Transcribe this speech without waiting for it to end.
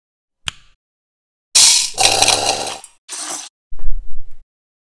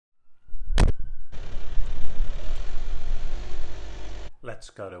let's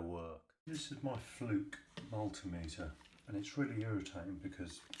go to work. This is my Fluke multimeter, and it's really irritating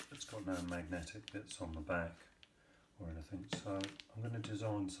because it's got no magnetic bits on the back or anything, so I'm going to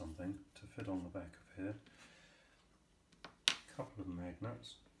design something to fit on the back of here. A couple of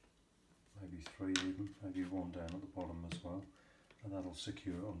magnets, maybe 3 even, maybe one down at the bottom as well, and that'll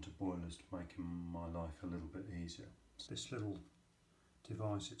secure it onto boilers to make my life a little bit easier. This little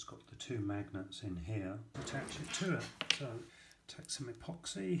device, it's got the 2 magnets in here, attach it to it. So take some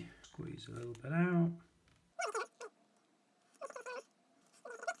epoxy, squeeze a little bit out.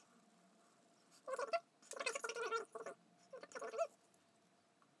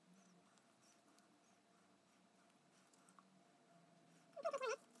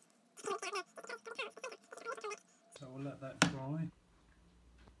 So we'll let that dry.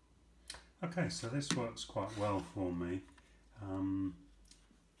 Okay, so this works quite well for me.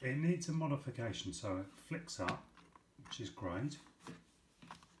 It needs a modification, so it flicks up, which is great,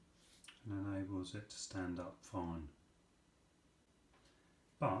 and enables it to stand up fine.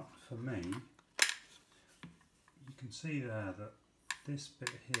 But for me, you can see there that this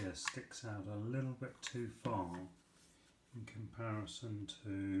bit here sticks out a little bit too far in comparison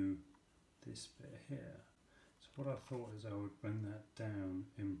to this bit here. So what I thought is I would bring that down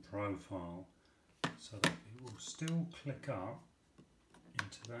in profile so that it will still click up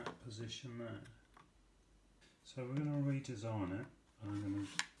into that position there. So we're going to redesign it. I'm going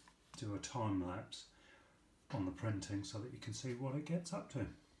to do a time lapse on the printing so that you can see what it gets up to.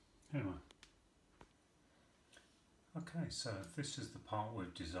 Anyway. Okay, so this is the part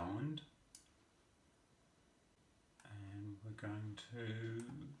we've designed, and we're going to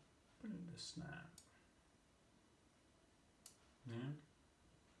bring the snap. Yeah.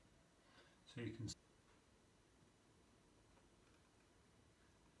 So you can see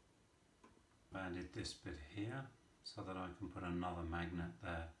I added this bit here so that I can put another magnet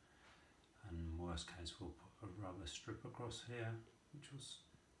there, and worst case we'll put a rubber strip across here which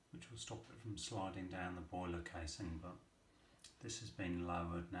will stop it from sliding down the boiler casing, but this has been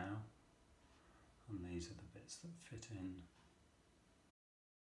lowered now and these are the bits that fit in.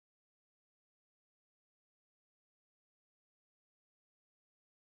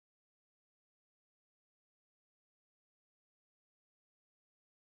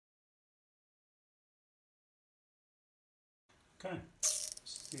 Okay, this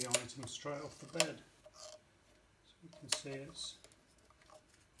is the item straight off the bed. So you can see it's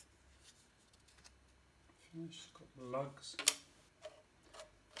finished, it's got the lugs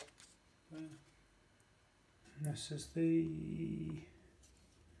there. And this is the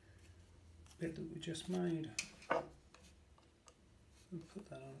bit that we just made. We'll put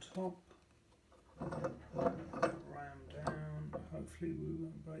that on top, ram down, hopefully we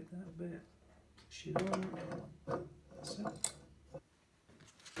won't break that bit, push it on, that's it.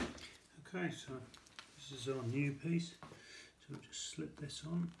 Okay, so this is our new piece, so we'll just slip this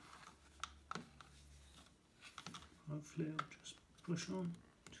on. Hopefully it'll just push on,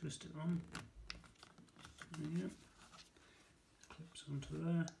 twist it on. Yeah. Clips onto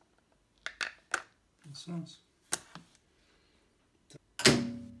there. That's nice.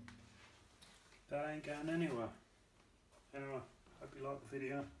 That ain't going anywhere. Anyway, hope you like the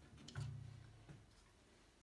video.